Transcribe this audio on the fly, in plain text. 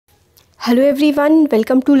Hello everyone,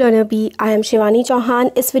 welcome to learner B. I am Shivani Chauhan.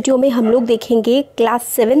 इस video में हम लोग देखेंगे क्लास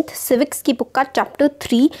 7th सिविक्स की बुक का chapter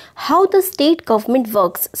 3 how the state government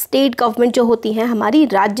works. State government जो होती हैं, हमारी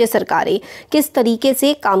राज्य सरकारें किस तरीके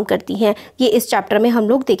से काम करती हैं, ये इस चैप्टर में हम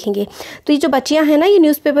लोग देखेंगे। तो ये जो बच्चियां हैं ना, ये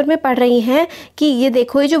न्यूज़पेपर में पढ़ रही हैं कि ये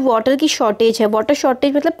देखो, ये जो वाटर की शॉर्टेज है, वाटर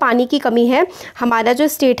शॉर्टेज मतलब पानी की कमी है हमारा जो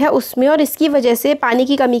स्टेट है उसमें, और इसकी वजह से, पानी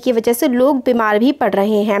की कमी की वजह से लोग बीमार भी पड़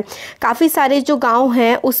रहे हैं। काफ़ी सारे जो गाँव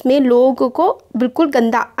हैं उसमें लोगों को बिल्कुल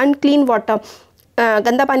गंदा अनक्लीन वाटर,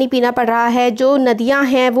 गंदा पानी पीना पड़ रहा है। जो नदियां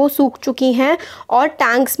हैं वो सूख चुकी हैं और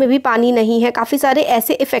टैंक्स में भी पानी नहीं है। काफ़ी सारे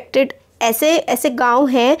ऐसे इफ़ेक्टेड ऐसे गांव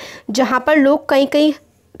हैं जहां पर लोग कई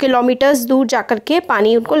किलोमीटर्स दूर जाकर के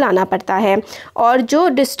पानी उनको लाना पड़ता है। और जो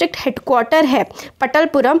डिस्ट्रिक्ट हेडक्वार्टर है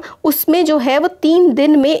पटलपुरम, उसमें जो है वो 3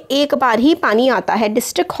 दिन में एक बार ही पानी आता है।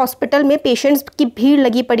 डिस्ट्रिक्ट हॉस्पिटल में पेशेंट्स की भीड़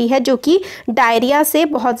लगी पड़ी है जो कि डायरिया से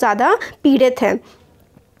बहुत ज़्यादा पीड़ित हैं।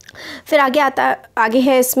 फिर आगे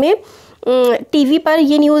है इसमें टीवी पर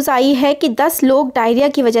ये न्यूज़ आई है कि 10 लोग डायरिया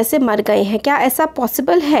की वजह से मर गए हैं। क्या ऐसा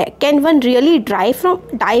पॉसिबल है? Can one really die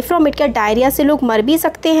from it? क्या डायरिया से लोग मर भी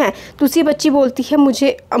सकते हैं? दूसरी बच्ची बोलती है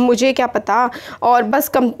मुझे क्या पता, और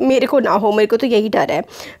बस मेरे को ना हो, मेरे को तो यही डर है।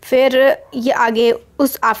 फिर ये आगे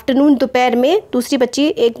उस आफ्टरनून, दोपहर में दूसरी बच्ची,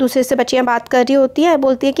 एक दूसरे से बच्चियां बात कर रही होती है,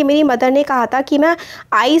 बोलती है कि मेरी मदर ने कहा था कि मैं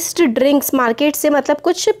आइस्ड ड्रिंक्स मार्केट से, मतलब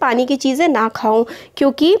कुछ पानी की चीज़ें ना खाऊं,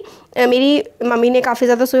 क्योंकि मेरी मम्मी ने काफ़ी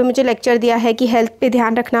ज़्यादा सुबह मुझे लेक्चर दिया है कि हेल्थ पे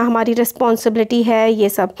ध्यान रखना हमारी रिस्पॉन्सिबिलिटी है, ये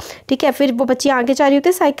सब। ठीक है। फिर वो बच्ची आगे जा रही होती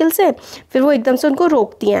है साइकिल से, फिर वो एकदम से उनको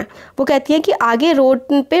रोकती हैं। वो कहती हैं कि आगे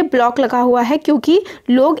रोड पे ब्लॉक लगा हुआ है क्योंकि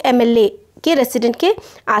लोग एमएलए के रेसिडेंट के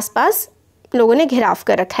आसपास लोगों ने घेराव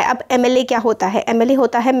कर रखा है। अब एमएलए क्या होता है? एमएलए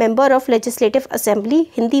होता है member of legislative assembly,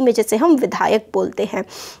 Hindi में जैसे हम विधायक बोलते हैं।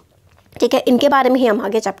 ठीक है, इनके बारे में ही हम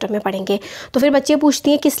आगे चैप्टर में पढ़ेंगे। तो फिर बच्चे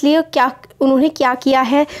पूछती हैं किस लिए, क्या उन्होंने क्या किया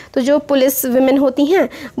है? तो जो पुलिस विमेन होती हैं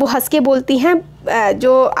वो हंस के बोलती हैं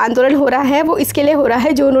जो आंदोलन हो रहा है वो इसके लिए हो रहा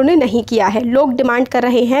है जो उन्होंने नहीं किया है। लोग डिमांड कर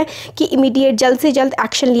रहे हैं कि इमीडिएट, जल्द से जल्द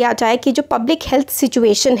एक्शन लिया जाए कि जो पब्लिक हेल्थ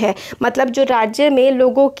सिचुएशन है, मतलब जो राज्य में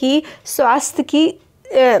लोगों की स्वास्थ्य की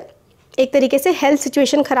एक तरीके से हेल्थ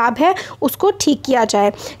सिचुएशन ख़राब है, उसको ठीक किया जाए।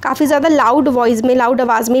 काफ़ी ज़्यादा लाउड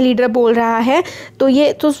आवाज़ में लीडर बोल रहा है।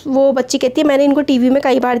 तो वो बच्ची कहती है मैंने इनको टीवी में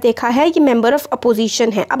कई बार देखा है कि मेंबर ऑफ़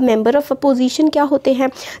अपोजिशन है। अब मेंबर ऑफ़ अपोजिशन क्या होते हैं?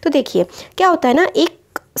 तो देखिए क्या होता है ना,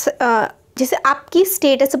 जैसे आपकी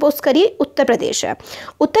स्टेट है, सपोज करिए उत्तर प्रदेश है।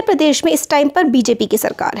 उत्तर प्रदेश में इस टाइम पर बीजेपी की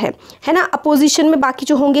सरकार है ना। अपोजिशन में बाकी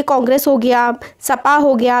जो होंगे, कांग्रेस हो गया, सपा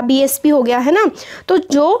हो गया, बीएसपी हो गया, है ना।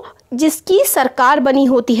 तो जिसकी सरकार बनी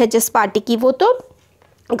होती है जिस पार्टी की, वो तो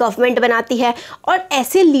गवर्नमेंट बनाती है। और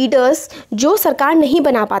ऐसे लीडर्स जो सरकार नहीं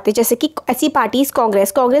बना पाते, जैसे कि ऐसी पार्टीज़,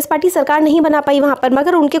 कांग्रेस पार्टी सरकार नहीं बना पाई वहाँ पर,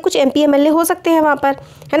 मगर उनके कुछ एमपी एमएलए हो सकते हैं वहाँ पर,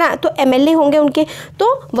 है ना। तो एमएलए होंगे उनके,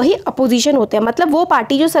 तो वही अपोजिशन होते हैं। मतलब वो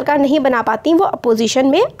पार्टी जो सरकार नहीं बना पाती वो अपोजिशन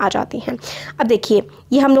में आ जाती हैं। अब देखिए,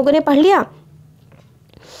 ये हम लोगों ने पढ़ लिया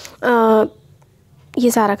ये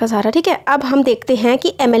सारा का सारा। ठीक है। अब हम देखते हैं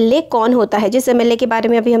कि एमएलए कौन होता है। जिस एमएलए के बारे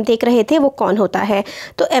में अभी हम देख रहे थे वो कौन होता है।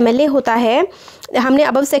 तो एमएलए होता है, हमने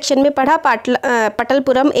अबव सेक्शन में पढ़ा,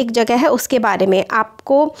 पटलपुरम एक जगह है उसके बारे में।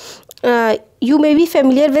 आपको you may be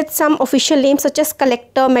familiar with some official name such as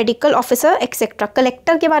collector, medical officer etcetera.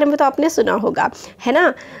 Collector के बारे में तो आपने सुना होगा, है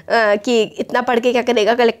ना, कि इतना पढ़ के क्या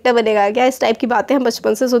करेगा, कलेक्टर बनेगा क्या, इस टाइप की बातें हम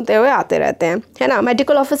बचपन से सुनते हुए आते रहते हैं, है ना।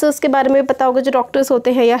 मेडिकल ऑफिसर्स के बारे में पता होगा, जो डॉक्टर्स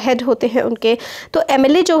होते हैं या हेड होते हैं उनके। तो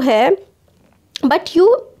एमएलए जो है,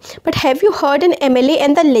 but have you heard N MLA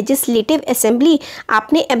and the legislative assembly?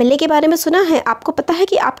 आपने एमएलए के बारे में सुना है? आपको पता है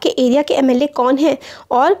कि आपके एरिया के एमएलए कौन हैं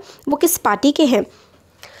और वो किस पार्टी के हैं?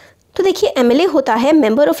 तो देखिए, एमएलए होता है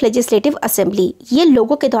मेंबर ऑफ लेजिस्लेटिव असेंबली। ये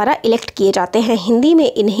लोगों के द्वारा इलेक्ट किए जाते हैं। हिंदी में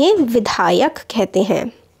इन्हें विधायक कहते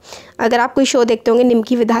हैं। अगर आप कोई शो देखते होंगे,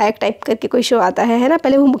 निम्की विधायक टाइप करके कोई शो आता है ना,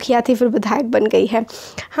 पहले वो मुखिया थी फिर विधायक बन गई है।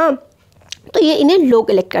 हाँ, तो ये इन्हें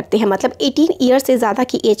लोग इलेक्ट करते हैं। मतलब 18 ईयर से ज़्यादा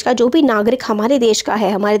की एज का जो भी नागरिक हमारे देश का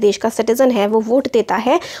है, हमारे देश का सिटीज़न है, वो वोट देता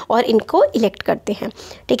है और इनको इलेक्ट करते हैं।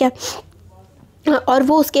 ठीक है। और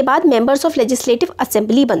वो उसके बाद मेंबर्स ऑफ लेजिस्लेटिव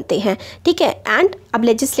असेंबली बनते हैं। ठीक है। एंड अब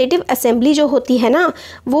लेजिस्लेटिव असेंबली जो होती है ना,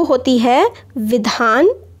 वो होती है विधान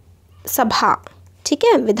सभा। ठीक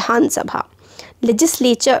है, विधान सभा।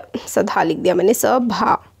 लेजिस्लेचर सभा लिख दिया मैंने,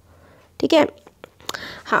 सभा। ठीक है,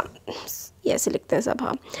 हाँ, ये ऐसे लिखते हैं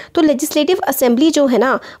सभा। तो लेजिस्लेटिव असेंबली जो है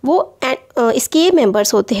ना, वो इसके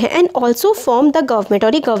मेंबर्स होते हैं and also form the government,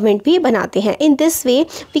 और ये गवर्नमेंट भी बनाते हैं। In this way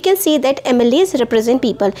we can say that MLAs represent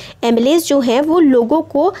people. MLAs जो हैं वो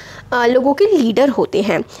लोगों के लीडर होते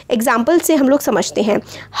हैं। एग्जाम्पल से हम लोग समझते हैं,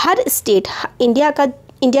 हर स्टेट, इंडिया का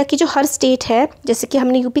इंडिया की जो हर स्टेट है, जैसे कि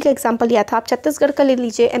हमने यूपी का एग्जांपल लिया था, आप छत्तीसगढ़ का ले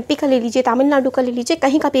लीजिए, एमपी का ले लीजिए, तमिलनाडु का ले लीजिए,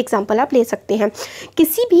 कहीं का भी एग्जांपल आप ले सकते हैं।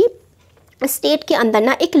 किसी भी स्टेट के अंदर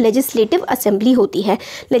ना एक लेजिस्लेटिव असेंबली होती है।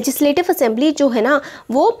 लेजिस्लेटिव असेंबली जो है ना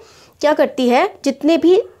वो क्या करती है, जितने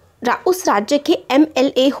भी उस राज्य के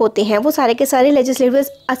MLA होते हैं वो सारे के सारे लेजिस्लेटिव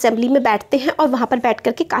असेंबली में बैठते हैं और वहाँ पर बैठ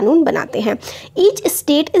कर के कानून बनाते हैं। Each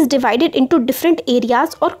state is divided into different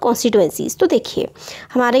areas और कॉन्स्टिट्यूएंसीज। तो देखिए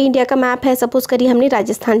हमारे इंडिया का मैप है, सपोज करिए हमने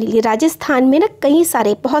राजस्थान ले लिया। राजस्थान में ना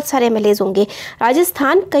बहुत सारे MLAs होंगे।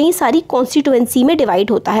 राजस्थान कई सारी कॉन्स्टिट्यूएंसी में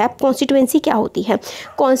डिवाइड होता है। अब कॉन्स्टिट्यूएंसी क्या होती है?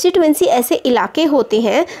 कॉन्स्टिट्यूएंसी ऐसे इलाके होते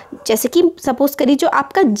हैं, जैसे कि सपोज करिए जो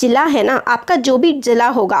आपका ज़िला है ना, आपका जो भी ज़िला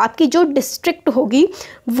होगा, आपकी जो डिस्ट्रिक्ट होगी,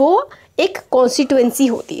 वो एक कॉन्स्टिट्यूएंसी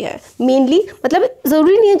होती है मेनली। मतलब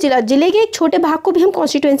ज़रूरी नहीं है जिले के एक छोटे भाग को भी हम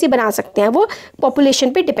कॉन्स्टिट्यूएंसी बना सकते हैं, वो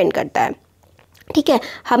पॉपुलेशन पे डिपेंड करता है। ठीक है,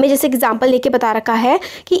 हमें जैसे एग्जांपल लेके बता रखा है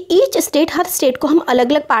कि ईच स्टेट, हर स्टेट को हम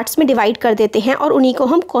अलग अलग पार्ट्स में डिवाइड कर देते हैं और उन्हीं को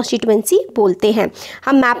हम कॉन्स्टिट्यूएंसी बोलते हैं।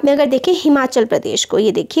 हम मैप में अगर देखें हिमाचल प्रदेश को,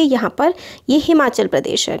 ये देखिए यहाँ पर ये हिमाचल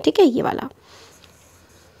प्रदेश है, ठीक है, ये वाला।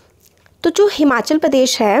 तो जो हिमाचल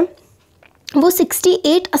प्रदेश है वो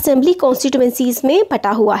 68 असेंबली कॉन्स्टिट्यूएंसीज़ में बटा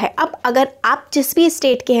हुआ है। अब अगर आप जिस भी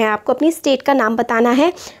स्टेट के हैं, आपको अपनी स्टेट का नाम बताना है,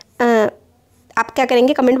 आप क्या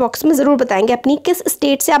करेंगे, कमेंट बॉक्स में ज़रूर बताएंगे अपनी किस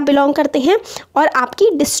स्टेट से आप बिलोंग करते हैं और आपकी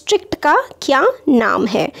डिस्ट्रिक्ट का क्या नाम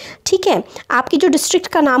है। ठीक है, आपकी जो डिस्ट्रिक्ट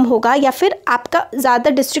का नाम होगा, या फिर आपका ज़्यादा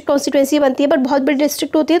डिस्ट्रिक्ट कॉन्स्टिट्यूएंसी बनती है पर बहुत बड़ी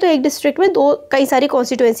डिस्ट्रिक्ट होती है तो एक डिस्ट्रिक्ट में कई सारी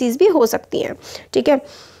कॉन्स्टिट्यूएंसीज़ भी हो सकती हैं। ठीक है,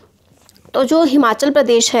 तो जो हिमाचल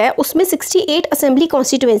प्रदेश है उसमें 68 असेंबली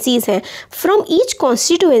कॉन्स्टिट्यूएंसीज हैं। From each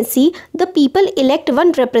constituency the people elect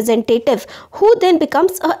one representative who then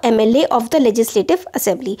becomes a MLA of the legislative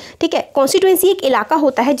assembly. ठीक है, कॉन्स्टिट्यूएंसी एक इलाका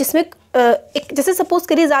होता है जिसमें एक, जैसे सपोज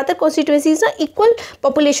करिए ज़्यादातर कॉन्स्टिट्यूएंसीज ना इक्वल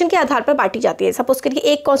पॉपुलेशन के आधार पर बांटी जाती है। सपोज करिए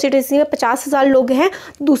एक कॉन्स्टिट्यूएंसी में 50,000 लोग हैं,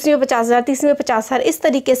 दूसरी में 50,000, तीसरी में 50,000, इस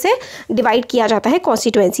तरीके से डिवाइड किया जाता है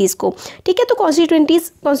कॉन्स्टिट्यूएंसीज़ को। ठीक है, तो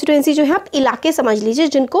कॉन्स्टिट्यूएंसी जो है आप इलाके समझ लीजिए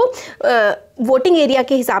जिनको वोटिंग एरिया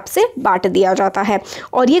के हिसाब से बांट दिया जाता है।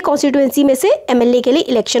 और ये कॉन्स्टिट्यूएंसी में से MLA के लिए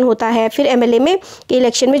इलेक्शन होता है। फिर MLA में के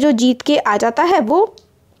इलेक्शन में जो जीत के आ जाता है वो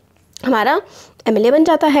हमारा MLA बन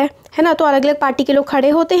जाता है ना। तो अलग अलग पार्टी के लोग खड़े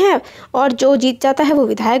होते हैं और जो जीत जाता है वो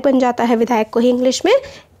विधायक बन जाता है। विधायक को ही इंग्लिश में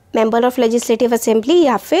मेंबर ऑफ लेजिस्लेटिव असेंबली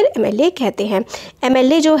या फिर MLA कहते हैं।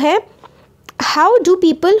 MLA जो है, how do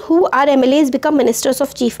people who are MLAs become ministers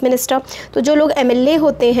of chief minister. तो जो लोग MLA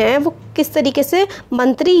होते हैं वो किस तरीके से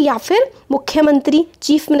मंत्री या फिर मुख्यमंत्री,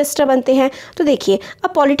 चीफ मिनिस्टर बनते हैं। तो देखिए, a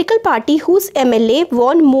political party whose MLA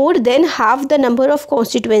von more than half the number of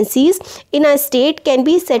constituencies in a state can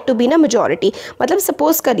be said to be न मेजॉरिटी। मतलब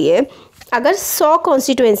सपोज करिए अगर 100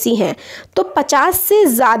 कॉन्स्टिट्यूएंसी हैं तो 50 से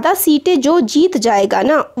ज़्यादा सीटें जो जीत जाएगा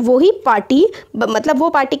ना, वही पार्टी, मतलब वो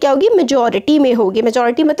पार्टी क्या होगी, मेजॉरिटी में होगी।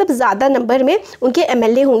 मेजॉरिटी मतलब ज़्यादा नंबर में उनके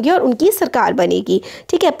MLA होंगे और उनकी सरकार बनेगी।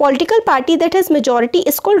 ठीक है, political party that has majority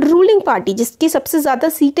is called ruling party. जिसकी सबसे ज़्यादा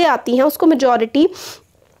सीटें आती हैं उसको मेजॉरिटी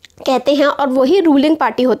कहते हैं और वही रूलिंग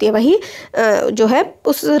पार्टी होती है, वही जो है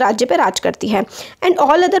उस राज्य पे राज करती है। एंड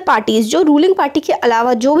ऑल अदर पार्टीज़, जो रूलिंग पार्टी के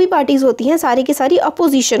अलावा जो भी पार्टीज़ होती हैं सारी की सारी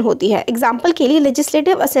अपोजिशन होती है। एग्जाम्पल के लिए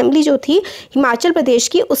लेजिस्लेटिव असेंबली जो थी हिमाचल प्रदेश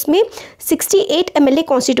की, उसमें 68 MLA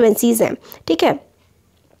कॉन्स्टिट्यूएंसीज़ हैं। ठीक है,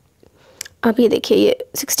 अब ये देखिए ये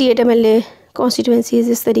 68 MLA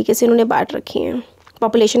कॉन्स्टिट्यूएंसीज़ इस तरीके से इन्होंने बांट रखी हैं,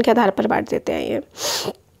 पॉपुलेशन के आधार पर बांट देते हैं ये।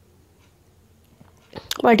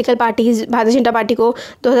 Political parties, Bharatiya Janata party को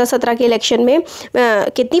 2017 के इलेक्शन में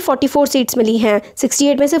कितनी 44 सीट्स मिली हैं।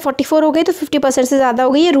 68 में से 44 हो गई तो 50% से ज़्यादा हो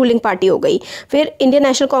गई, ये रूलिंग पार्टी हो गई। फिर इंडियन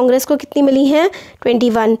नेशनल कांग्रेस को कितनी मिली हैं,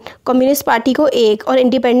 21, कम्युनिस्ट पार्टी को 1 और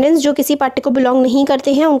इंडिपेंडेंस जो किसी पार्टी को बिलोंग नहीं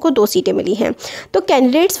करते हैं उनको 2 सीटें मिली हैं। तो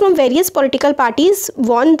candidates from various political parties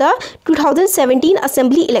won the 2017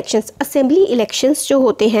 assembly elections. Assembly elections जो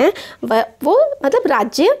होते हैं वो मतलब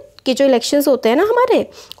राज्य के जो इलेक्शंस होते हैं ना हमारे,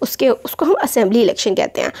 उसको हम असेंबली इलेक्शन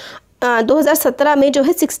कहते हैं। 2017 में जो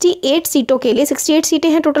है 68 सीटों के लिए, 68 सीटें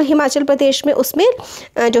हैं टोटल हिमाचल प्रदेश में, उसमें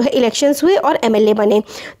जो है इलेक्शंस हुए और MLA बने।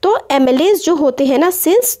 तो MLAs जो होते हैं ना,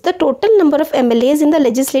 since the total number of MLAs in the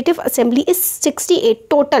legislative assembly is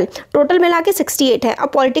 68, total मिला के 68 है। A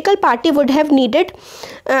political party would have needed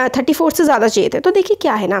 34 से ज़्यादा चाहिए थे। तो देखिए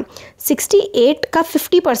क्या है ना, 68 का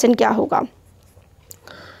 50% क्या होगा,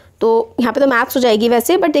 तो यहाँ पे तो मैथ्स हो जाएगी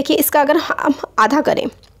वैसे, बट देखिए इसका अगर हम आधा करें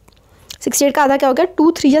 68 का आधा क्या हो गया,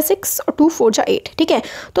 2 3 या 6 और 2 4 जा 8, ठीक है।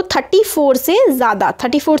 तो 34 से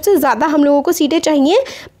ज़्यादा हम लोगों को सीटें चाहिए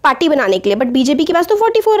पार्टी बनाने के लिए, बट बीजेपी के पास तो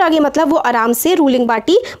 44 आ गई, मतलब वो आराम से रूलिंग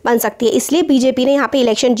पार्टी बन सकती है, इसलिए बीजेपी ने यहाँ पे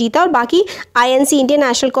इलेक्शन जीता और बाकी आईएनसी इंडियन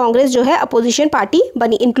नेशनल कांग्रेस जो है अपोजिशन पार्टी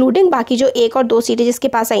बनी, इंक्लूडिंग बाकी जो 1 और 2 सीटें जिसके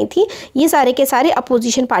पास आई थी ये सारे के सारे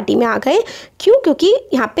अपोजिशन पार्टी में आ गए। क्यों? क्योंकि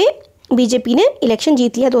यहाँ पे बीजेपी ने इलेक्शन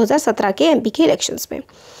जीत लिया 2017 के एमपी के इलेक्शंस में,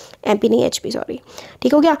 एमपी नहीं एचपी, सॉरी,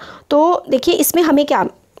 ठीक हो गया। तो देखिए इसमें हमें क्या,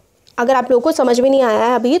 अगर आप लोगों को समझ में नहीं आया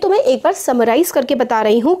है अभी तो मैं एक बार समराइज करके बता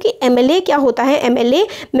रही हूँ कि एमएलए क्या होता है। MLA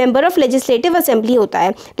member of legislative assembly होता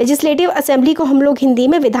है। लेजिस्लेटिव असेंबली को हम लोग हिंदी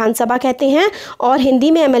में विधानसभा कहते हैं और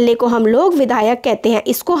हिंदी में एमएलए को हम लोग विधायक कहते हैं।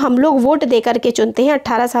 इसको हम लोग वोट दे करके चुनते हैं,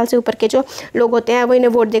 18 साल से ऊपर के जो लोग होते हैं वो इन्हें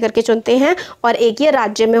वोट दे करके चुनते हैं। और एक ये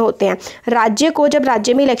राज्य में होते हैं। राज्य को जब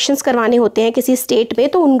राज्य में इलेक्शंस करवाने होते हैं किसी स्टेट में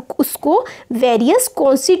तो उसको वेरियस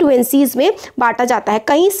कॉन्स्टिट्यूएंसीज में बांटा जाता है।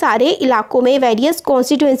 कई सारे इलाकों में वेरियस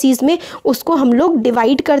कॉन्स्टिट्यूएंसीज में उसको हम लोग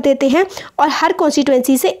डिवाइड कर देते हैं और हर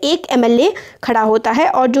कॉन्स्टिट्यूएंसी से एक एमएलए खड़ा होता है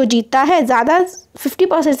और जो जीतता है ज़्यादा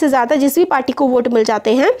 50% से ज़्यादा जिस भी पार्टी को वोट मिल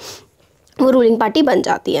जाते हैं वो रूलिंग पार्टी बन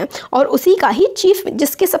जाती है। और उसी का ही चीफ,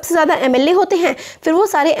 जिसके सबसे ज़्यादा एमएलए होते हैं, फिर वो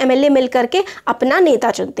सारे एमएलए मिल करके अपना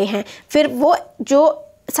नेता चुनते हैं। फिर वो जो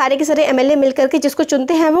सारे के सारे एमएलए मिलकर के जिसको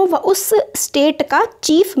चुनते हैं वो उस स्टेट का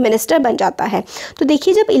चीफ मिनिस्टर बन जाता है। तो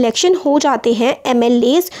देखिए जब इलेक्शन हो जाते हैं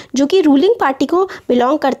एमएलएज जो कि रूलिंग पार्टी को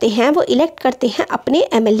बिलोंग करते हैं वो इलेक्ट करते हैं अपने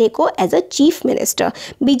एमएलए को as a chief minister.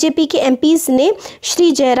 BJP के एमपीज ने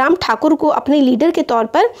श्री जयराम ठाकुर को अपने लीडर के तौर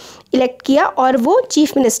पर इलेक्ट किया और वो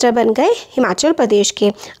चीफ मिनिस्टर बन गए हिमाचल प्रदेश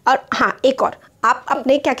के। और हाँ, एक और आप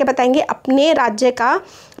अपने क्या क्या बताएंगे अपने राज्य का,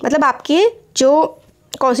 मतलब आपके जो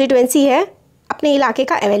कॉन्स्टिट्यूएंसी है, अपने इलाके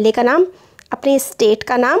का एमएलए का नाम, अपने स्टेट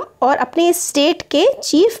का नाम और अपने स्टेट के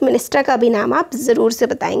चीफ मिनिस्टर का भी नाम आप ज़रूर से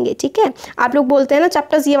बताएंगे, ठीक है। आप लोग बोलते हैं ना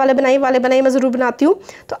चैप्टर्स ये वाले बनाइए, मैं ज़रूर बनाती हूँ।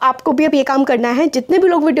 तो आपको भी अब ये काम करना है। जितने भी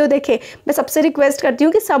लोग वीडियो देखें मैं सबसे रिक्वेस्ट करती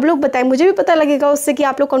हूँ कि सब लोग बताएं, मुझे भी पता लगेगा उससे कि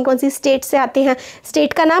आप लोग कौन कौन सी स्टेट से आते हैं।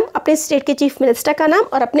 स्टेट का नाम, अपने स्टेट के चीफ मिनिस्टर का नाम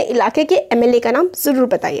और अपने इलाके के एमएलए का नाम ज़रूर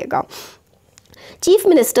बताइएगा। चीफ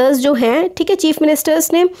मिनिस्टर्स जो हैं, ठीक है, चीफ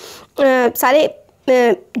मिनिस्टर्स ने सारे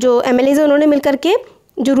जो एमएलए हैं उन्होंने मिलकर के,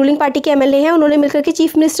 जो रूलिंग पार्टी के एमएलए हैं उन्होंने मिलकर के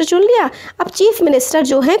चीफ मिनिस्टर चुन लिया। अब चीफ मिनिस्टर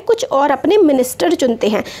जो हैं कुछ और अपने मिनिस्टर चुनते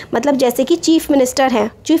हैं, मतलब जैसे कि चीफ मिनिस्टर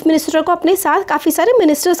हैं, चीफ मिनिस्टर को अपने साथ काफ़ी सारे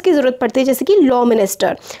मिनिस्टर्स की ज़रूरत पड़ती है, जैसे कि लॉ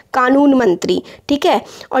मिनिस्टर, कानून मंत्री, ठीक है,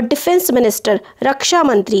 और डिफेंस मिनिस्टर, रक्षा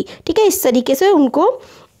मंत्री, ठीक है। इस तरीके से उनको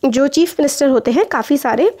जो चीफ मिनिस्टर होते हैं काफ़ी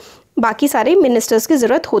सारे बाकी सारे मिनिस्टर्स की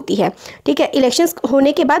ज़रूरत होती है, ठीक है। इलेक्शंस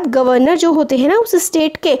होने के बाद गवर्नर जो होते हैं ना उस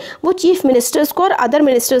स्टेट के, वो चीफ मिनिस्टर्स को और अदर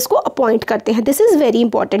मिनिस्टर्स को अपॉइंट करते हैं। This is very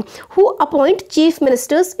important. Who appoint chief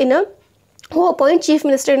minister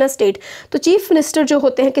in a state. तो चीफ मिनिस्टर जो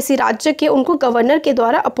होते हैं किसी राज्य के, उनको गवर्नर के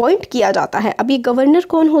द्वारा अपॉइंट किया जाता है। अब ये गवर्नर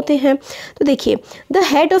कौन होते हैं? तो देखिए, the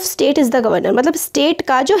head of state is the governor, मतलब स्टेट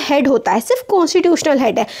का जो हेड होता है सिर्फ कॉन्स्टिट्यूशनल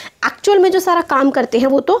हेड है। एक्चुअल में जो सारा काम करते हैं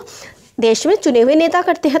वो तो देश में चुने हुए नेता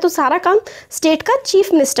करते हैं, तो सारा काम स्टेट का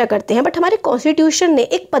चीफ मिनिस्टर करते हैं। बट हमारे कॉन्स्टिट्यूशन ने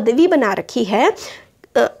एक पदवी बना रखी है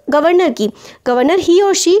गवर्नर की। गवर्नर ही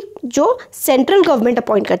और शी जो सेंट्रल गवर्नमेंट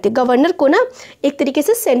अपॉइंट करती है। गवर्नर को ना एक तरीके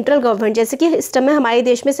से सेंट्रल गवर्नमेंट, जैसे कि इस समय हमारे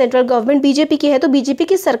देश में सेंट्रल गवर्नमेंट बीजेपी की है, तो बीजेपी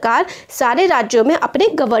की सरकार सारे राज्यों में अपने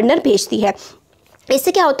गवर्नर भेजती है।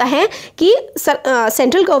 इससे क्या होता है कि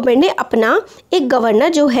सेंट्रल गवर्नमेंट ने अपना एक गवर्नर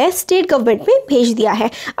जो है स्टेट गवर्नमेंट में भेज दिया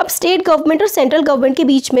है। अब स्टेट गवर्नमेंट और सेंट्रल गवर्नमेंट के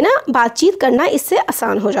बीच में ना बातचीत करना इससे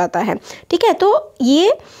आसान हो जाता है, ठीक है। तो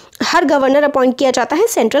ये हर गवर्नर अपॉइंट किया जाता है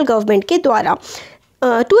सेंट्रल गवर्नमेंट के द्वारा।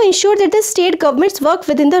 To ensure that the state governments work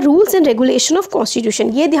with in the rules and regulation of constitution,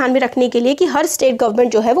 ये ध्यान में रखने के लिए कि हर स्टेट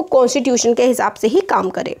गवर्नमेंट जो है वो कॉन्स्टिट्यूशन के हिसाब से ही काम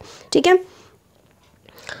करे, ठीक है।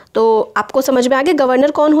 तो आपको समझ में आ गया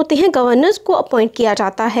गवर्नर कौन होते हैं। गवर्नर्स को अपॉइंट किया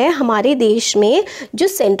जाता है हमारे देश में जो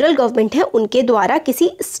सेंट्रल गवर्नमेंट है उनके द्वारा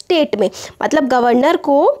किसी स्टेट में, मतलब गवर्नर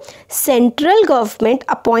को सेंट्रल गवर्नमेंट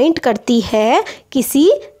अपॉइंट करती है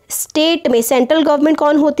किसी स्टेट में। सेंट्रल गवर्नमेंट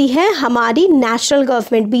कौन होती है? हमारी नेशनल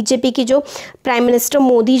गवर्नमेंट। बीजेपी की जो प्राइम मिनिस्टर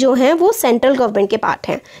मोदी जो हैं वो सेंट्रल गवर्नमेंट के पार्ट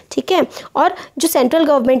हैं, ठीक है। और जो सेंट्रल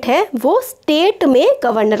गवर्नमेंट है वो स्टेट में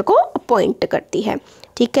गवर्नर को अपॉइंट करती है,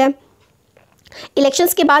 ठीक है।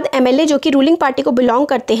 इलेक्शंस के बाद एमएलए जो कि रूलिंग पार्टी को बिलोंग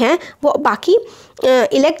करते हैं वो बाकी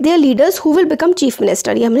elect their leaders who will become chief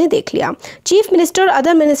minister, ये हमने देख लिया। चीफ मिनिस्टर और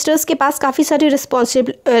अदर मिनिस्टर्स के पास काफ़ी सारी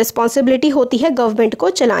रिस्पॉन्सिबिलिटी होती है गवर्नमेंट को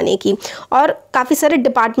चलाने की, और काफ़ी सारे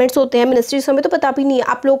डिपार्टमेंट्स होते हैं, मिनिस्ट्रीज, हमें तो पता भी नहीं है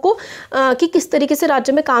आप लोगों को कि किस तरीके से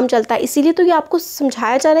राज्य में काम चलता है। इसीलिए तो ये आपको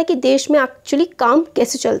समझाया जा रहा है कि देश में एक्चुअली काम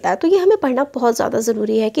कैसे चलता है। तो ये हमें पढ़ना बहुत ज़्यादा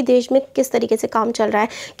ज़रूरी है कि देश में किस तरीके से काम चल रहा है,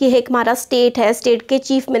 कि एक हमारा स्टेट है, स्टेट के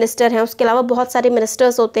चीफ मिनिस्टर हैं, उसके अलावा बहुत बहुत सारे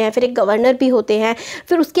मिनिस्टर्स होते हैं, फिर एक गवर्नर भी होते हैं,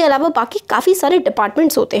 फिर उसके अलावा बाकी काफ़ी सारे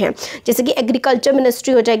डिपार्टमेंट्स होते हैं। जैसे कि एग्रीकल्चर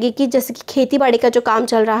मिनिस्ट्री हो जाएगी कि जैसे कि खेती बाड़ी का जो काम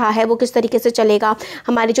चल रहा है वो किस तरीके से चलेगा,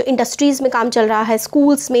 हमारी जो इंडस्ट्रीज़ में काम चल रहा है,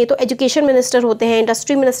 स्कूल्स में तो एजुकेशन मिनिस्टर होते हैं,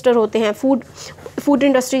 इंडस्ट्री मिनिस्टर होते हैं, फूड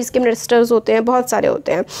इंडस्ट्रीज़ के मिनिस्टर्स होते हैं, बहुत सारे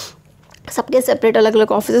होते हैं, सबके सेपरेट अलग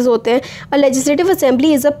अलग ऑफिस होते हैं। और legislative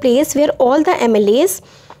assembly is a place where all the MLAs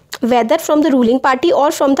whether from the ruling party or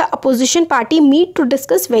from the opposition party meet to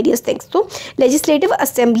discuss various things। तो लेजिस्लेटिव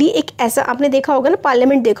असेंबली एक ऐसा, आपने देखा होगा ना,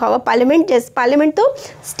 पार्लियामेंट देखा होगा, पार्लियामेंट तो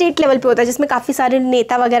स्टेट लेवल पे होता है जिसमें काफ़ी सारे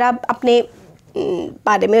नेता वगैरह अपने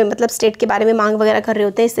बारे में, मतलब स्टेट के बारे में मांग वगैरह कर रहे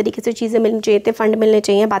होते हैं, इस तरीके से चीज़ें मिलनी चाहिए थे, फंड मिलने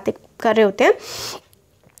चाहिए, बातें कर रहे होते हैं।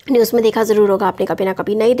 न्यूज़ में देखा ज़रूर होगा आपने, कभी ना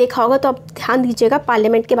कभी नहीं देखा होगा तो आप ध्यान दीजिएगा,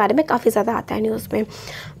 पार्लियामेंट के बारे में काफ़ी ज़्यादा आता है न्यूज़ में।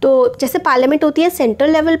 तो जैसे पार्लियामेंट होती है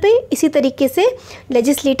सेंट्रल लेवल पे, इसी तरीके से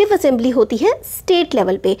लेजिस्लेटिव असेंबली होती है स्टेट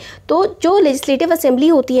लेवल पे। तो जो लेजिस्लेटिव असेंबली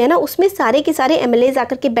होती है ना, उसमें सारे के सारे MLAs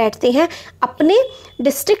आकर के बैठते हैं, अपने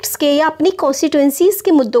डिस्ट्रिक्ट्स के या अपनी कॉन्स्टिट्यूंसीज़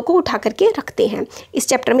के मुद्दों को उठा करके रखते हैं। इस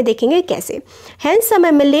चैप्टर में देखेंगे कैसे। Hence some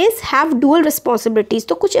MLAs have dual responsibilities.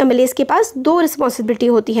 तो कुछ MLAs के पास दो रिस्पॉन्सिबिलिटी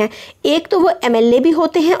होती हैं, एक तो वो MLA भी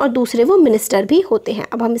होते हैं और दूसरे वो मिनिस्टर भी होते हैं।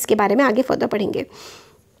 अब हम इसके बारे में आगे फर्दर पढ़ेंगे।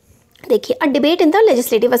 देखिए, a debate in the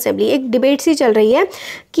legislative assembly, एक डिबेट सी चल रही है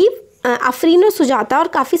कि आफरीन और सुजाता और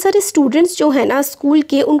काफ़ी सारे स्टूडेंट्स जो है ना स्कूल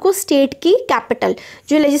के, उनको स्टेट की कैपिटल,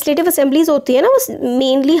 जो लेजिस्लेटिव असेंबलीज होती है ना, वो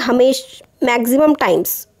मेनली मैक्सिमम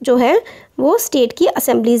टाइम्स जो है वो स्टेट की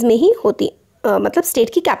असेंबलीज़ में ही होती, मतलब स्टेट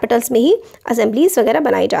की कैपिटल्स में ही असेंबलीज़ वगैरह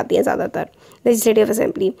बनाई जाती हैं ज़्यादातर, लेजिस्लेटिव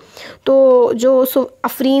असेंबली। तो जो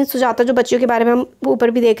आफरीन सुजाता, जो बच्चों के बारे में हम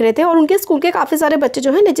ऊपर भी देख रहे थे, और उनके स्कूल के काफ़ी सारे बच्चे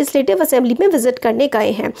जो हैं लेजिस्लेटिव असेंबली में विजिट करने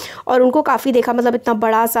गए हैं और उनको काफ़ी देखा, मतलब इतना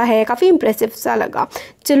बड़ा सा है, काफ़ी इंप्रेसिव सा लगा।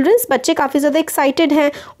 चिल्ड्रंस, बच्चे काफ़ी ज़्यादा एक्साइटेड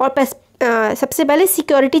हैं और सबसे पहले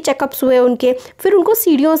सिक्योरिटी चेकअप्स हुए उनके, फिर उनको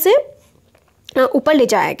सीढ़ियों से ऊपर ले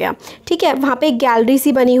जाया गया। ठीक है, वहाँ पे एक गैलरी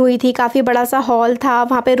सी बनी हुई थी, काफ़ी बड़ा सा हॉल था,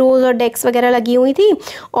 वहाँ पे रोज़ और डेस्क वगैरह लगी हुई थी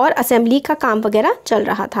और असेंबली का काम वगैरह चल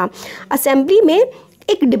रहा था। असेंबली में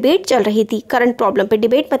एक डिबेट चल रही थी करंट प्रॉब्लम पे।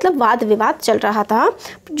 डिबेट मतलब वाद विवाद चल रहा था।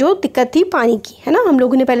 जो दिक्कत थी पानी की, है ना, हम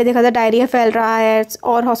लोगों ने पहले देखा था डायरिया फैल रहा है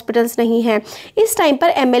और हॉस्पिटल्स नहीं है। इस टाइम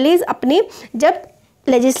पर MLAs अपने, जब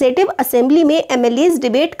लेजिस्लेटिव असेंबली में MLAs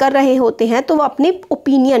डिबेट कर रहे होते हैं तो वो अपने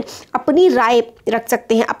ओपिनियन, अपनी राय रख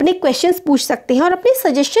सकते हैं, अपने क्वेश्चंस पूछ सकते हैं और अपने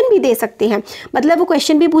सजेशन भी दे सकते हैं। मतलब वो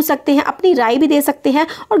क्वेश्चन भी पूछ सकते हैं, अपनी राय भी दे सकते हैं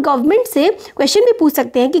और गवर्नमेंट से क्वेश्चन भी पूछ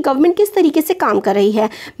सकते हैं कि गवर्नमेंट किस तरीके से काम कर रही है।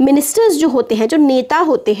 मिनिस्टर्स जो होते हैं, जो नेता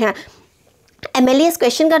होते हैं, MLAs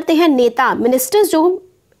क्वेश्चन करते हैं, नेता मिनिस्टर्स, जो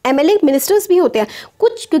MLA मिनिस्टर्स भी होते हैं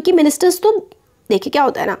कुछ, क्योंकि मिनिस्टर्स तो देखिए क्या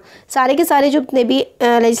होता है ना, सारे के सारे जो जितने भी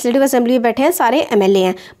लेजिस्लेटिव असेंबली में बैठे हैं सारे MLA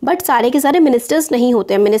हैं, बट सारे के सारे मिनिस्टर्स नहीं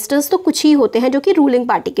होते हैं। मिनिस्टर्स तो कुछ ही होते हैं जो कि रूलिंग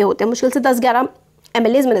पार्टी के होते हैं, मुश्किल से 10-11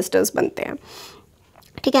 MLAs मिनिस्टर्स बनते हैं।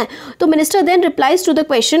 ठीक है, तो minister then replies to the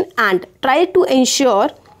question and try to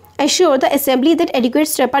assure the assembly that adequate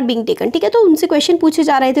step are being taken. ठीक है, तो उनसे क्वेश्चन पूछे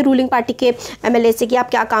जा रहे थे रूलिंग पार्टी के MLA से कि आप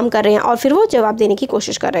क्या काम कर रहे हैं, और फिर वो जवाब देने की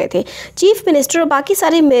कोशिश कर रहे थे। चीफ मिनिस्टर और बाकी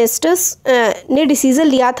सारे मिनिस्टर्स ने डिसीजन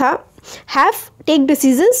लिया था, have take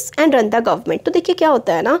decisions and run the government. तो देखिए क्या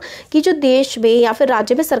होता है ना कि जो देश में या फिर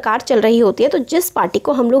राज्य में सरकार चल रही होती है, तो जिस पार्टी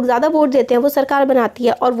को हम लोग ज़्यादा वोट देते हैं वो सरकार बनाती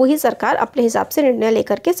है और वही सरकार अपने हिसाब से निर्णय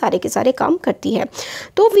लेकर के सारे के सारे काम करती है।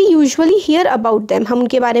 तो we usually here about them, हम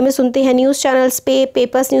उनके बारे में सुनते हैं न्यूज़ चैनल्स पे,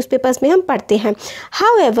 न्यूज़पेपर्स में हम पढ़ते हैं।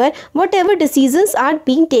 However what ever decisions are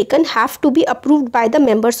being taken have to be approved by the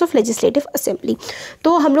members of legislative assembly.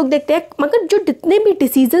 तो हम लोग देखते हैं, मगर जो जितने भी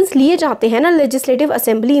डिसीजंस लिए जाते हैं ना लेजिस्लेटिव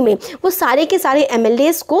असेंबली में, वो सारे के सारे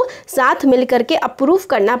MLAs को साथ मिल करके अप्रूव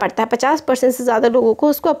करना पड़ता है। 50% से ज़्यादा लोगों को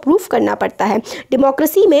उसको अप्रूव करना पड़ता है।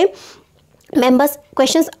 डेमोक्रेसी में मेंबर्स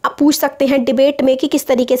क्वेश्चंस पूछ सकते हैं डिबेट में कि किस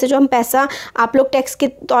तरीके से जो हम पैसा आप लोग टैक्स के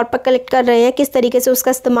तौर पर कलेक्ट कर रहे हैं, किस तरीके से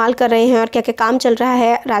उसका इस्तेमाल कर रहे हैं और क्या क्या काम चल रहा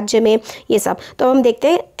है राज्य में, ये सब। तो हम देखते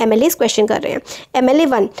हैं MLAs क्वेश्चन कर रहे हैं। MLA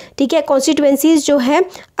 1, ठीक है, कॉन्स्टिट्यूएंसीज जो है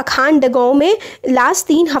अखांड गाँव में लास्ट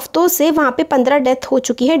 3 हफ्तों से वहाँ पे 15 डेथ हो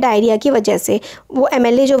चुकी है डायरिया की वजह से। वो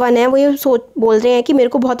MLA जो 1 है वो ये बोल रहे हैं कि मेरे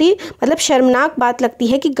को बहुत ही मतलब शर्मनाक बात लगती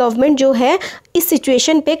है कि गवर्नमेंट जो है इस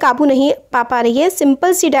सिचुएशन पे काबू नहीं पा रही है।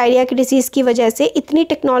 सिंपल सी डायरिया की डिसीज़ की वजह से इतनी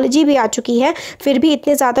टेक्नोलॉजी भी आ चुकी है, फिर भी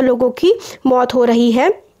इतने ज़्यादा लोगों की मौत हो रही है।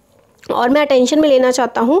 और मैं अटेंशन में लेना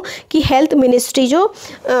चाहता हूँ कि हेल्थ मिनिस्ट्री जो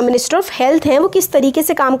मिनिस्टर ऑफ हेल्थ हैं वो किस तरीके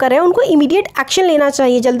से काम कर रहे हैं, उनको इमीडिएट एक्शन लेना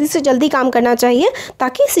चाहिए, जल्दी से जल्दी काम करना चाहिए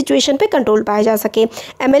ताकि सिचुएशन पे कंट्रोल पाया जा सके।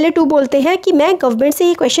 MLA 2 बोलते हैं कि मैं गवर्नमेंट से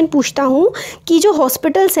ये क्वेश्चन पूछता हूँ कि जो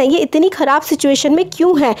हॉस्पिटल्स हैं ये इतनी ख़राब सिचुएशन में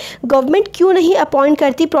क्यों है, गवर्नमेंट क्यों नहीं अपॉइंट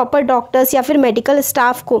करती प्रॉपर डॉक्टर्स या फिर मेडिकल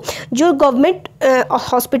स्टाफ को। जो गवर्नमेंट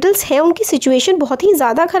हॉस्पिटल्स हैं उनकी सिचुएशन बहुत ही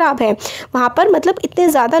ज़्यादा ख़राब है, वहाँ पर मतलब इतने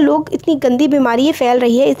ज़्यादा लोग, इतनी गंदी बीमारी ये फैल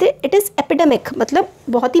रही है, इट इज़ एपिडेमिक, मतलब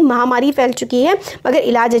बहुत ही महामारी फैल चुकी है मगर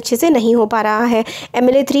इलाज अच्छे से नहीं हो पा रहा है।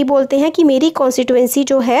 MLA 3 बोलते हैं कि मेरी कॉन्स्टिट्यूएंसी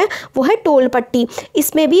जो है वो है टोल पट्टी,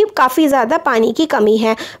 इसमें भी काफ़ी ज़्यादा पानी की कमी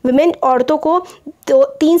है। विमेन औरतों को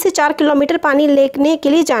 3 से 4 किलोमीटर पानी लेने के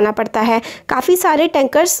लिए जाना पड़ता है। काफ़ी सारे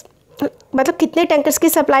टैंकर्स, मतलब कितने टैंकर्स की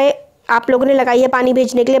सप्लाई आप लोगों ने लगाई है पानी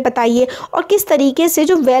भेजने के लिए, बताइए। और किस तरीके से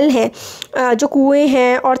जो वेल हैं, जो कुएं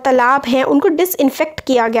हैं और तालाब हैं, उनको डिसइंफेक्ट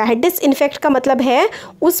किया गया है। डिसइंफेक्ट का मतलब है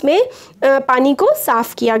उसमें पानी को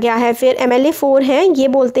साफ़ किया गया है। फिर MLA 4 हैं, ये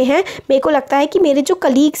बोलते हैं मेरे को लगता है कि मेरे जो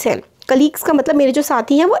कलीग्स हैं, कलीग्स का मतलब मेरे जो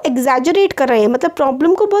साथी हैं, वो एग्जैजरेट कर रहे हैं, मतलब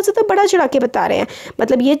प्रॉब्लम को बहुत ज़्यादा बड़ा चढ़ा के बता रहे हैं।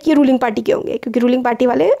 मतलब ये रूलिंग पार्टी के होंगे, क्योंकि रूलिंग पार्टी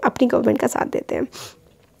वाले अपनी गवर्नमेंट का साथ देते हैं,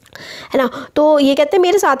 है ना। तो ये कहते हैं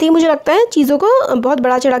मेरे साथ ही, मुझे लगता है चीज़ों को बहुत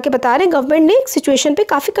बड़ा चढ़ा के बता रहे हैं, गवर्नमेंट ने सिचुएशन पे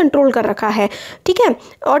काफ़ी कंट्रोल कर रखा है, ठीक है।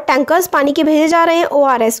 और टैंकर्स पानी के भेजे जा रहे हैं।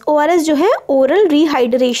 ORS जो है ओरल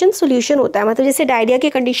रिहाइड्रेशन सोल्यूशन होता है, मतलब जैसे डायरिया की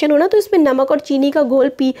कंडीशन हो ना, तो इसमें नमक और चीनी का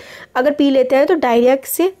घोल अगर पी लेते हैं तो डायरिया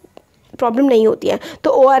से प्रॉब्लम नहीं होती है।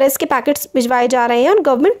 तो ORS के पैकेट्स भिजवाए जा रहे हैं और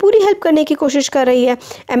गवर्नमेंट पूरी हेल्प करने की कोशिश कर रही है।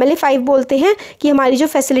 MLA 5 बोलते हैं कि हमारी जो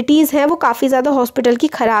फैसिलिटीज़ हैं वो काफ़ी ज़्यादा हॉस्पिटल की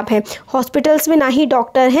ख़राब है। हॉस्पिटल्स में ना ही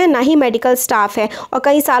डॉक्टर हैं, ना ही मेडिकल स्टाफ है, और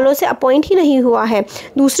कई सालों से अपॉइंट ही नहीं हुआ है।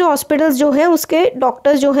 दूसरे हॉस्पिटल्स जो हैं उसके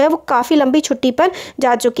डॉक्टर्स जो हैं वो काफ़ी लंबी छुट्टी पर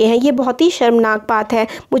जा चुके हैं। ये बहुत ही शर्मनाक बात है।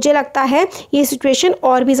 मुझे लगता है ये सिचुएशन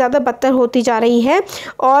और भी ज़्यादा बदतर होती जा रही है।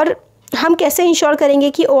 और हम कैसे इंश्योर करेंगे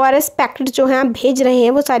कि ORS पैकेट जो हैं आप भेज रहे हैं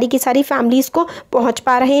वो सारी की सारी फैमिलीज़ को पहुंच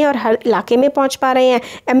पा रहे हैं और हर इलाके में पहुंच पा रहे हैं।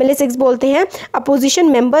 MLA 6 बोलते हैं अपोजिशन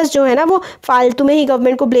मेंबर्स जो है ना वो फालतू में ही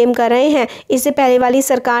गवर्नमेंट को ब्लेम कर रहे हैं। इससे पहले वाली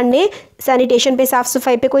सरकार ने सैनिटेशन पे, साफ़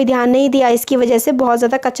सफाई पे कोई ध्यान नहीं दिया, इसकी वजह से बहुत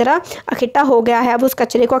ज़्यादा कचरा इकट्ठा हो गया है। अब उस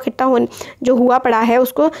कचरे को जो हुआ पड़ा है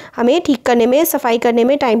उसको हमें ठीक करने में, सफाई करने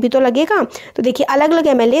में टाइम भी तो लगेगा। तो देखिए अलग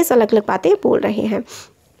अलग MLAs अलग अलग बातें बोल रहे हैं।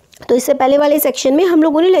 तो इससे पहले वाले सेक्शन में हम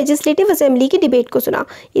लोगों ने लेजिस्लेटिव असेंबली की डिबेट को सुना।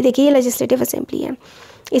 ये देखिए ये लेजिस्लेटिव असेंबली है,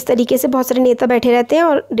 इस तरीके से बहुत सारे नेता बैठे रहते हैं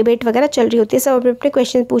और डिबेट वगैरह चल रही होती है, सब अपने अपने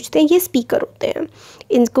क्वेश्चन पूछते हैं। ये स्पीकर होते हैं,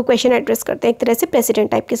 इनको क्वेश्चन एड्रेस करते हैं, एक तरह से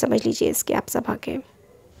प्रेसिडेंट टाइप के समझ लीजिए इसके आप सभा के।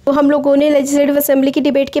 तो हम लोगों ने लेजिस्लेटिव असेंबली की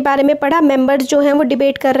डिबेट के बारे में पढ़ा। मेंबर्स जो हैं वो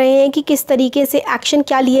डिबेट कर रहे हैं कि किस तरीके से एक्शन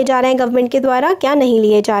क्या लिए जा रहे हैं गवर्नमेंट के द्वारा, क्या नहीं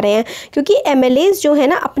लिए जा रहे हैं, क्योंकि MLAs जो है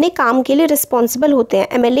ना अपने काम के लिए रिस्पॉन्सिबल होते हैं।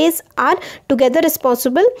 MLAs are together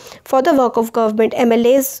responsible for the work of government.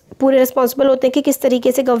 MLAs पूरे रिस्पॉन्सिबल होते हैं कि किस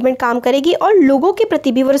तरीके से गवर्नमेंट काम करेगी, और लोगों के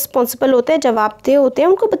प्रति भी वो रिस्पॉन्सिबल होते हैं, जवाबदेह होते हैं।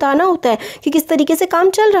 उनको बताना होता है कि किस तरीके से काम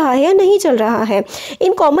चल रहा है या नहीं चल रहा है।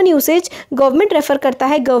 In common usage government refer करता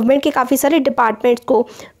है गवर्नमेंट के काफ़ी सारे डिपार्टमेंट्स को।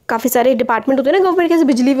 काफ़ी सारे डिपार्टमेंट होते हैं ना गवर्नमेंट के, जैसे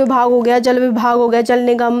बिजली विभाग हो गया, जल विभाग हो गया, जल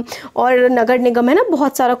निगम और नगर निगम, है ना,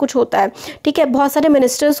 बहुत सारा कुछ होता है, ठीक है। बहुत सारे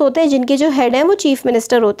मिनिस्टर्स होते हैं जिनके जो हेड हैं वो चीफ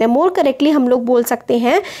मिनिस्टर होते हैं। मोर करेक्टली हम लोग बोल सकते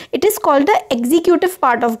हैं it is called the executive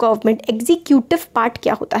part of government. Executive part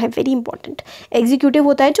क्या होता है, वेरी इंपॉर्टेंट। एग्जीक्यूटिव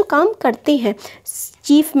होता है जो काम करते हैं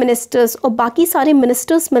चीफ मिनिस्टर्स और बाकी सारे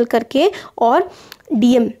मिनिस्टर्स मिल करके, और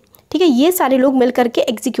DM, ठीक है, ये सारे लोग मिल करके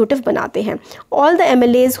एग्जीक्यूटिव बनाते हैं। All the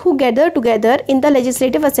MLAs who gather together in the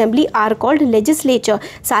legislative assembly are called legislature.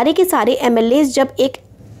 सारे के सारे MLAs जब एक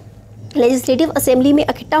लेजिस्लेटिव असेंबली में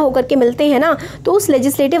इकट्ठा होकर के मिलते हैं ना, तो उस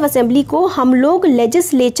लेजिस्लेटिव असेंबली को हम लोग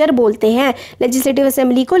लेजिस्लेचर बोलते हैं। लेजिस्लेटिव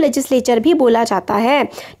असेंबली को लेजिस्लेचर भी बोला जाता है,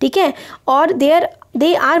 ठीक है। और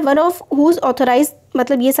they are one of whose authorise,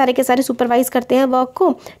 मतलब ये सारे के सारे सुपरवाइज करते हैं वर्क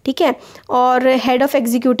को, ठीक है। और हेड ऑफ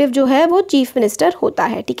एग्जीक्यूटिव जो है वो चीफ मिनिस्टर होता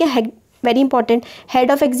है, ठीक है। Very important,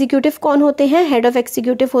 head of executive कौन होते हैं, हेड ऑफ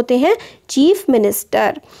एग्जीक्यूटिव होते हैं चीफ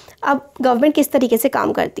मिनिस्टर। अब गवर्नमेंट किस तरीके से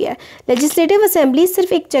काम करती है, लेजिस्लेटिव असेंबली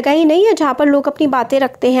सिर्फ एक जगह ही नहीं है जहाँ पर लोग अपनी बातें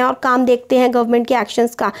रखते हैं और काम देखते हैं गवर्नमेंट के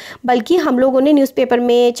एक्शंस का, बल्कि हम लोगों ने न्यूज़पेपर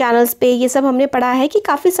में, चैनल्स पे ये सब हमने पढ़ा है कि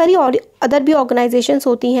काफ़ी सारी और अदर भी ऑर्गेनाइजेशंस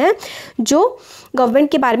होती हैं जो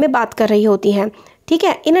गवर्नमेंट के बारे में बात कर रही होती हैं, ठीक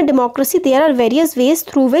है। इन a democracy there are various ways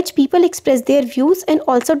through which people express their views and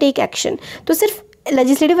also take action. तो सिर्फ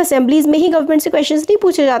लेजिस्लेटिव असेंबलीज में ही गवर्नमेंट से क्वेश्चंस नहीं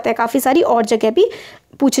पूछे जाते हैं, काफ़ी सारी और जगह भी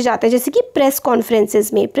पूछे जाते हैं, जैसे कि प्रेस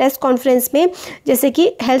कॉन्फ्रेंस में जैसे कि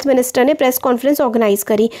हेल्थ मिनिस्टर ने प्रेस कॉन्फ्रेंस ऑर्गेनाइज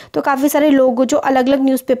करी, तो काफ़ी सारे लोग जो अलग अलग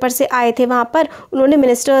न्यूज़पेपर से आए थे वहाँ पर, उन्होंने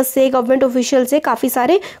मिनिस्टर्स से, गवर्नमेंट ऑफिशियल से काफ़ी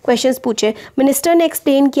सारे क्वेश्चंस पूछे। मिनिस्टर ने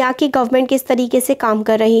एक्सप्लेन किया कि गवर्नमेंट किस तरीके से काम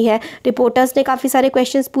कर रही है। रिपोर्टर्स ने काफ़ी सारे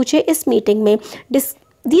क्वेश्चंस पूछे इस मीटिंग में।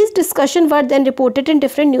 These discussion were then reported in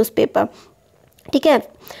different newspaper. ठीक है,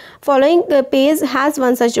 following page has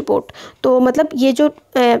one such report. तो मतलब ये जो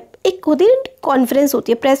एक होती है कॉन्फ्रेंस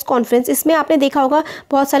होती है, प्रेस कॉन्फ्रेंस, इसमें आपने देखा होगा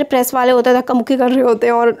बहुत सारे प्रेस वाले होते हैं, धक्का मुक्की कर रहे होते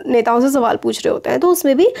हैं और नेताओं से सवाल पूछ रहे होते हैं, तो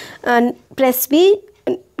उसमें भी प्रेस भी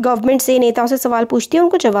गवर्नमेंट से, नेताओं से सवाल पूछती है,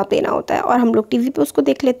 उनको जवाब देना होता है और हम लोग टीवी पे उसको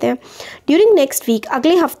देख लेते हैं। ड्यूरिंग नेक्स्ट वीक,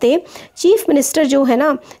 अगले हफ्ते, चीफ मिनिस्टर जो है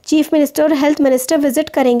ना, चीफ मिनिस्टर और हेल्थ मिनिस्टर विजिट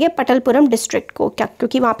करेंगे पटलपुरम डिस्ट्रिक्ट को, क्या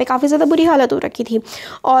क्योंकि वहाँ पे काफ़ी ज़्यादा बुरी हालत हो रखी थी,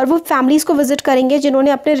 और वो फैमिलीज़ को विजिट करेंगे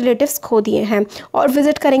जिन्होंने अपने रिलेटिव्स खो दिए हैं, और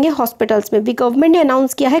विजिट करेंगे हॉस्पिटल्स में भी। गवर्नमेंट ने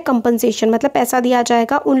अनाउंस किया है कंपनसेशन, मतलब पैसा दिया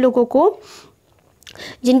जाएगा उन लोगों को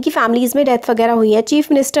जिनकी फैमिलीज़ में डेथ वगैरह हुई है।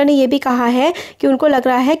 चीफ मिनिस्टर ने ये भी कहा है कि उनको लग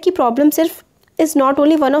रहा है कि प्रॉब्लम सिर्फ is not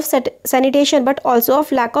only one of sanitation but also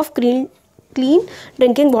of lack of clean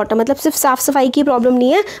drinking water, मतलब सिर्फ साफ़ सफाई की प्रॉब्लम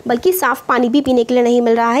नहीं है बल्कि साफ़ पानी भी पीने के लिए नहीं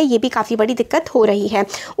मिल रहा है, ये भी काफ़ी बड़ी दिक्कत हो रही है।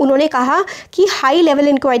 उन्होंने कहा कि हाई लेवल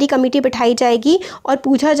इंक्वायरी कमेटी बिठाई जाएगी और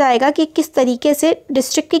पूछा जाएगा कि किस तरीके से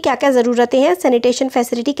डिस्ट्रिक्ट की क्या क्या ज़रूरतें हैं, सैनिटेशन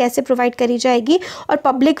फैसिलिटी कैसे प्रोवाइड करी जाएगी, और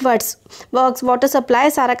पब्लिक वर्क्स वाटर सप्लाई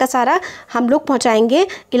सारा का सारा हम लोग पहुँचाएँगे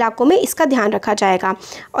इलाकों में, इसका ध्यान रखा जाएगा।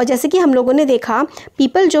 और जैसे कि हम लोगों ने देखा,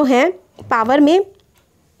 पीपल जो हैं पावर में,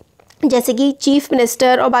 जैसे कि चीफ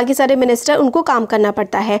मिनिस्टर और बाकी सारे मिनिस्टर, उनको काम करना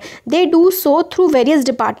पड़ता है। They do so through various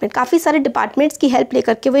department, काफ़ी सारे डिपार्टमेंट्स की हेल्प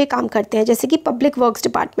लेकर के वो ये काम करते हैं, जैसे कि पब्लिक वर्क्स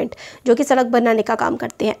डिपार्टमेंट जो कि सड़क बनाने का काम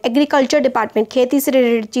करते हैं, एग्रीकल्चर डिपार्टमेंट खेती से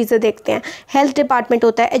रिलेटेड चीज़ें देखते हैं, हेल्थ डिपार्टमेंट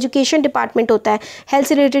होता है, एजुकेशन डिपार्टमेंट होता है, हेल्थ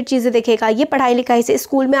से रिलेटेड चीज़ें देखेगा, ये पढ़ाई लिखाई से,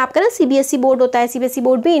 स्कूल में आपका ना CBSE बोर्ड होता है, CBSE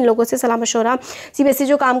बोर्ड भी इन लोगों से सलाह मशवरा, CBSE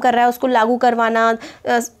जो काम कर रहा है उसको लागू करवाना,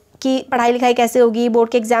 कि पढ़ाई लिखाई कैसे होगी, बोर्ड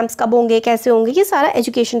के एग्जाम्स कब होंगे, कैसे होंगे, ये सारा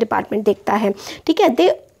एजुकेशन डिपार्टमेंट देखता है। ठीक है,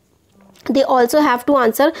 they also have to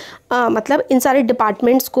answer, मतलब इन सारे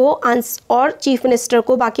डिपार्टमेंट्स को और चीफ मिनिस्टर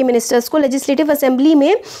को, बाकी मिनिस्टर्स को लेजिस्लेटिव असेंबली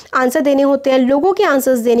में आंसर देने होते हैं, लोगों के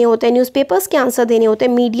आंसर्स देने होते हैं, न्यूज़पेपर्स के आंसर देने होते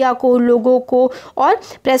हैं, मीडिया को, लोगों को, और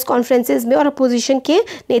प्रेस कॉन्फ्रेंसेज में और अपोजिशन के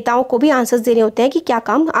नेताओं को भी आंसर्स देने होते हैं कि क्या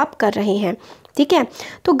काम आप कर रहे हैं। ठीक है,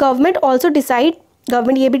 तो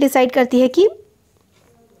गवर्नमेंट ये भी डिसाइड करती है कि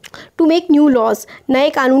टू मेक न्यू लॉज, नए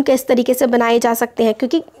कानून किस तरीके से बनाए जा सकते हैं,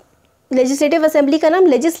 क्योंकि लेजिस्लेटिव असेंबली का नाम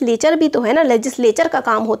लेजिस्लेचर भी तो है ना, लेजिस्लेचर का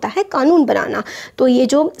काम होता है कानून बनाना। तो ये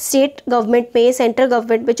जो स्टेट गवर्नमेंट में, सेंट्रल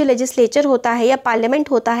गवर्नमेंट में जो लेजिस्लेचर होता है या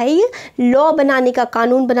पार्लियामेंट होता है, ये लॉ बनाने का,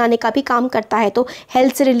 कानून बनाने का भी काम करता है। तो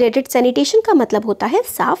हेल्थ से रिलेटेड, सैनिटेशन का मतलब होता है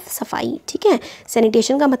साफ़ सफाई। ठीक है,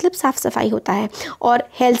 सैनिटेशन का मतलब साफ़ सफाई होता है, और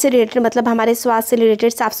हेल्थ से रिलेटेड मतलब हमारे स्वास्थ्य से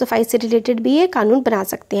रिलेटेड, साफ़ सफाई से रिलेटेड भी ये कानून बना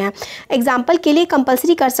सकते हैं। एग्जाम्पल के लिए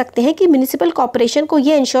कंपल्सरी कर सकते हैं कि म्यूनिसिपल कॉर्पोरेशन को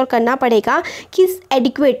ये इंश्योर करना पड़ेगा कि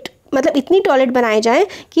एडिक्वेट, मतलब इतनी टॉयलेट बनाए जाएं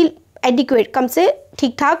कि एडिक्वेट, कम से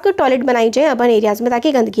ठीक ठाक टॉयलेट बनाई जाए अर्बन एरियाज़ में,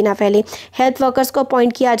 ताकि गंदगी ना फैले। हेल्थ वर्कर्स को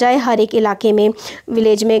अपॉइंट किया जाए हर एक इलाके में,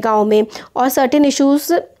 विलेज में, गांव में। और certain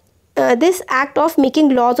issues, this act of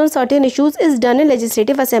making laws on certain issues is done in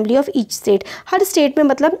legislative assembly of each state. Her state में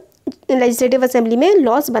मतलब लेजिस्लेटिव असेंबली में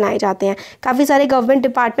लॉज बनाए जाते हैं। काफ़ी सारे गवर्नमेंट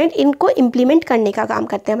डिपार्टमेंट इनको इम्प्लीमेंट करने का काम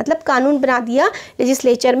करते हैं, मतलब कानून बना दिया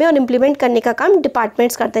लेजिस्लेचर में और इम्प्लीमेंट करने का काम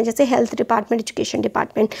डिपार्टमेंट्स करते हैं, जैसे health department, education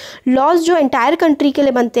department. Laws जो एंटायर कंट्री के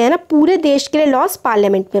लिए बनते हैं ना, पूरे देश के लिए लॉज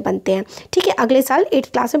पार्लियामेंट में बनते हैं। ठीक है, अगले साल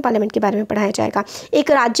 8th क्लास में पार्लियामेंट के बारे में पढ़ाया जाएगा।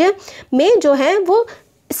 एक राज्य में जो है वो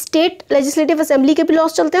स्टेट लेजिस्लेटिव असेंबली के भी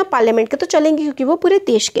लॉज चलते हैं और पार्लियामेंट के तो चलेंगे, क्योंकि वो पूरे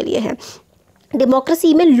देश के लिए है।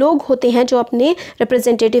 डेमोक्रेसी में लोग होते हैं जो अपने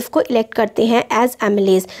रिप्रेजेंटेटिव को इलेक्ट करते हैं एज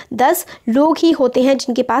MLAs। 10 लोग ही होते हैं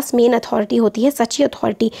जिनके पास मेन अथॉरिटी होती है, सच्ची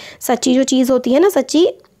अथॉरिटी, सच्ची जो चीज़ होती है ना, सच्ची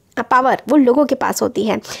पावर, वो लोगों के पास होती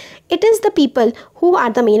है। It is the people who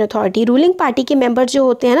are the main authority. Ruling party के मेंबर्स जो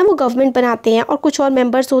होते हैं ना, वो गवर्नमेंट बनाते हैं, और कुछ और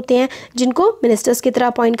मेंबर्स होते हैं जिनको मिनिस्टर्स की तरह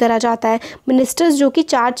अपॉइंट करा जाता है। मिनिस्टर्स जो कि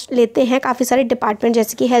चार्ज लेते हैं काफ़ी सारे डिपार्टमेंट,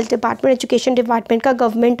 जैसे कि हेल्थ डिपार्टमेंट, एजुकेशन डिपार्टमेंट का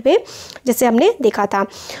गवर्नमेंट में, जैसे हमने देखा था।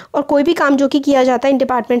 और कोई भी काम जो कि किया जाता है इन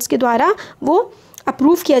डिपार्टमेंट्स के द्वारा, वो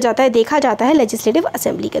अप्रूव किया जाता है, देखा जाता है लेजिस्लेटिव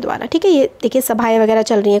असेंबली के द्वारा। ठीक है, ये देखिए सभाएँ वगैरह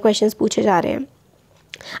चल रही हैं, क्वेश्चंस पूछे जा रहे हैं।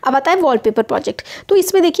 अब आता है वॉलपेपर प्रोजेक्ट। तो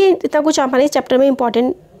इसमें देखिए इतना कुछ हमारे चैप्टर में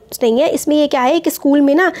इंपॉर्टेंट नहीं है। इसमें ये क्या है कि स्कूल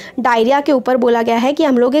में ना डायरिया के ऊपर बोला गया है कि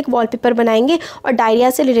हम लोग एक वॉलपेपर बनाएंगे और डायरिया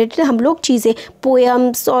से रिलेटेड हम लोग चीज़ें,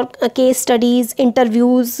 पोएम्स और केस स्टडीज़,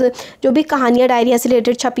 इंटरव्यूज़, जो भी कहानियाँ डायरिया से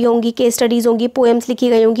रिलेटेड छपी होंगी, केस स्टडीज़ होंगी, पोएम्स लिखी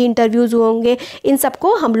गई होंगी, इंटरव्यूज़ होंगे, इन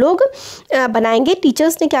सबको हम लोग बनाएंगे।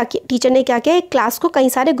 टीचर ने क्या किया, क्लास को कई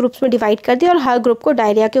सारे ग्रुप्स में डिवाइड कर दिया और हर ग्रुप को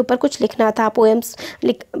डायरिया के ऊपर कुछ लिखना था, पोएम्स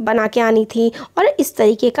बना के आनी थी और इस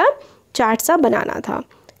तरीके का चार्ट सा बनाना था।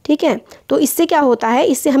 ठीक है, तो इससे क्या होता है,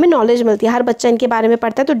 इससे हमें नॉलेज मिलती है। हर बच्चा इनके बारे में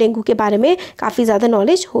पढ़ता है तो डेंगू के बारे में काफ़ी ज़्यादा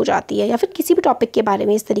नॉलेज हो जाती है, या फिर किसी भी टॉपिक के बारे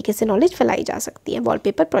में इस तरीके से नॉलेज फैलाई जा सकती है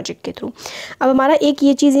वॉलपेपर प्रोजेक्ट के थ्रू। अब हमारा एक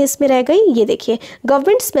ये चीज़ इसमें रह गई, ये देखिए,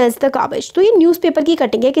 गवर्नमेंट स्मेल्स द गार्बेज। तो ये न्यूज़पेपर की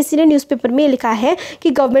कटिंग है। किसी ने न्यूज़पेपर में लिखा है कि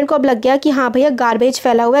गवर्नमेंट को अब लग गया कि हाँ भैया गार्बेज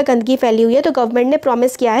फैला हुआ है, गंदगी फैली हुई है, तो गवर्नमेंट ने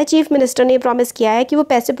प्रॉमिस किया है, चीफ मिनिस्टर ने प्रॉमिस किया है कि वो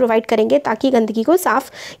पैसे प्रोवाइड करेंगे ताकि गंदगी को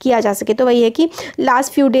साफ़ किया जा सके। तो वही है कि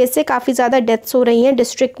लास्ट फ्यू डेज से काफ़ी ज़्यादा डेथ्स हो रही हैं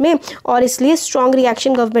डिस्ट्रिक्ट में और इसलिए स्ट्रॉन्ग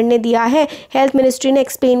रिएक्शन गवर्नमेंट ने दिया है। हेल्थ मिनिस्ट्री ने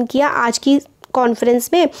एक्सप्लेन किया आज की कॉन्फ्रेंस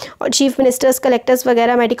में, और चीफ मिनिस्टर्स, कलेक्टर्स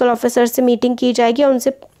वगैरह, मेडिकल ऑफिसर्स से मीटिंग की जाएगी और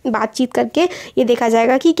उनसे बातचीत करके ये देखा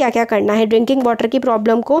जाएगा कि क्या क्या करना है। ड्रिंकिंग वाटर की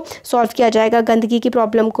प्रॉब्लम को सॉल्व किया जाएगा, गंदगी की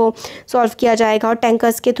प्रॉब्लम को सॉल्व किया जाएगा और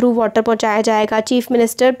टैंकर्स के थ्रू वाटर पहुँचाया जाएगा। चीफ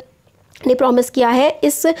मिनिस्टर ने प्रॉमिस किया है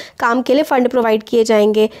इस काम के लिए फ़ंड प्रोवाइड किए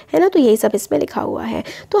जाएंगे, है ना। तो यही सब इसमें लिखा हुआ है।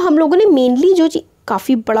 तो हम लोगों ने मेनली जो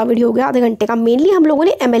काफ़ी बड़ा वीडियो हो गया, आधे घंटे का, मेनली हम लोगों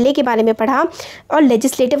ने एमएलए के बारे में पढ़ा और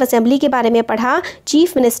लेजिस्लेटिव असेंबली के बारे में पढ़ा,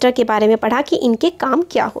 चीफ मिनिस्टर के बारे में पढ़ा कि इनके काम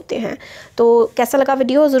क्या होते हैं। तो कैसा लगा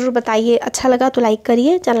वीडियो ज़रूर बताइए। अच्छा लगा तो लाइक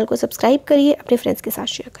करिए, चैनल को सब्सक्राइब करिए, अपने फ्रेंड्स के साथ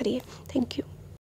शेयर करिए। Thank you.